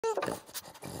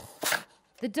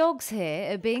The dogs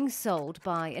here are being sold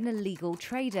by an illegal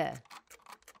trader.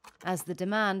 As the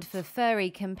demand for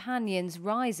furry companions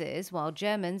rises while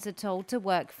Germans are told to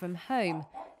work from home,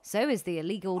 so is the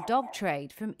illegal dog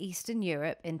trade from Eastern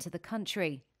Europe into the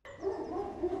country.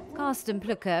 Carsten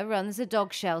Plucker runs a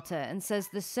dog shelter and says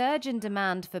the surge in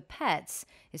demand for pets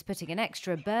is putting an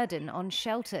extra burden on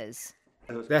shelters.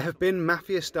 There have been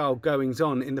mafia-style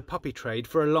goings-on in the puppy trade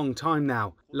for a long time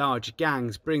now. Large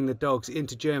gangs bring the dogs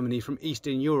into Germany from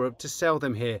Eastern Europe to sell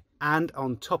them here. And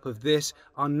on top of this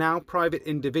are now private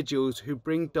individuals who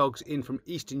bring dogs in from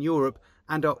Eastern Europe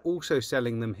and are also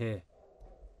selling them here.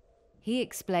 He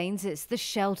explains it's the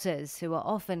shelters who are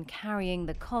often carrying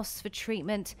the costs for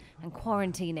treatment and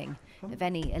quarantining of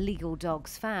any illegal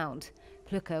dogs found.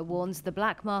 Plucker warns the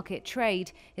black market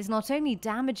trade is not only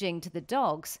damaging to the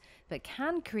dogs, but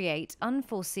can create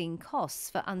unforeseen costs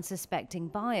for unsuspecting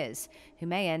buyers, who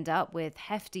may end up with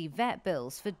hefty vet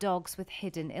bills for dogs with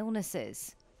hidden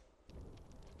illnesses.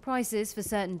 Prices for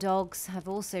certain dogs have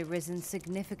also risen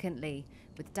significantly,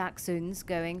 with Dachshunds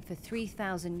going for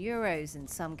 €3,000 in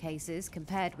some cases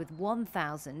compared with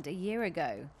 €1,000 a year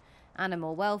ago.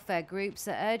 Animal welfare groups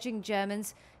are urging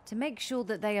Germans to make sure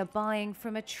that they are buying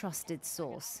from a trusted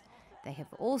source. They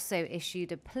have also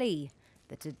issued a plea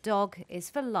that a dog is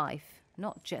for life,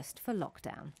 not just for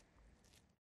lockdown.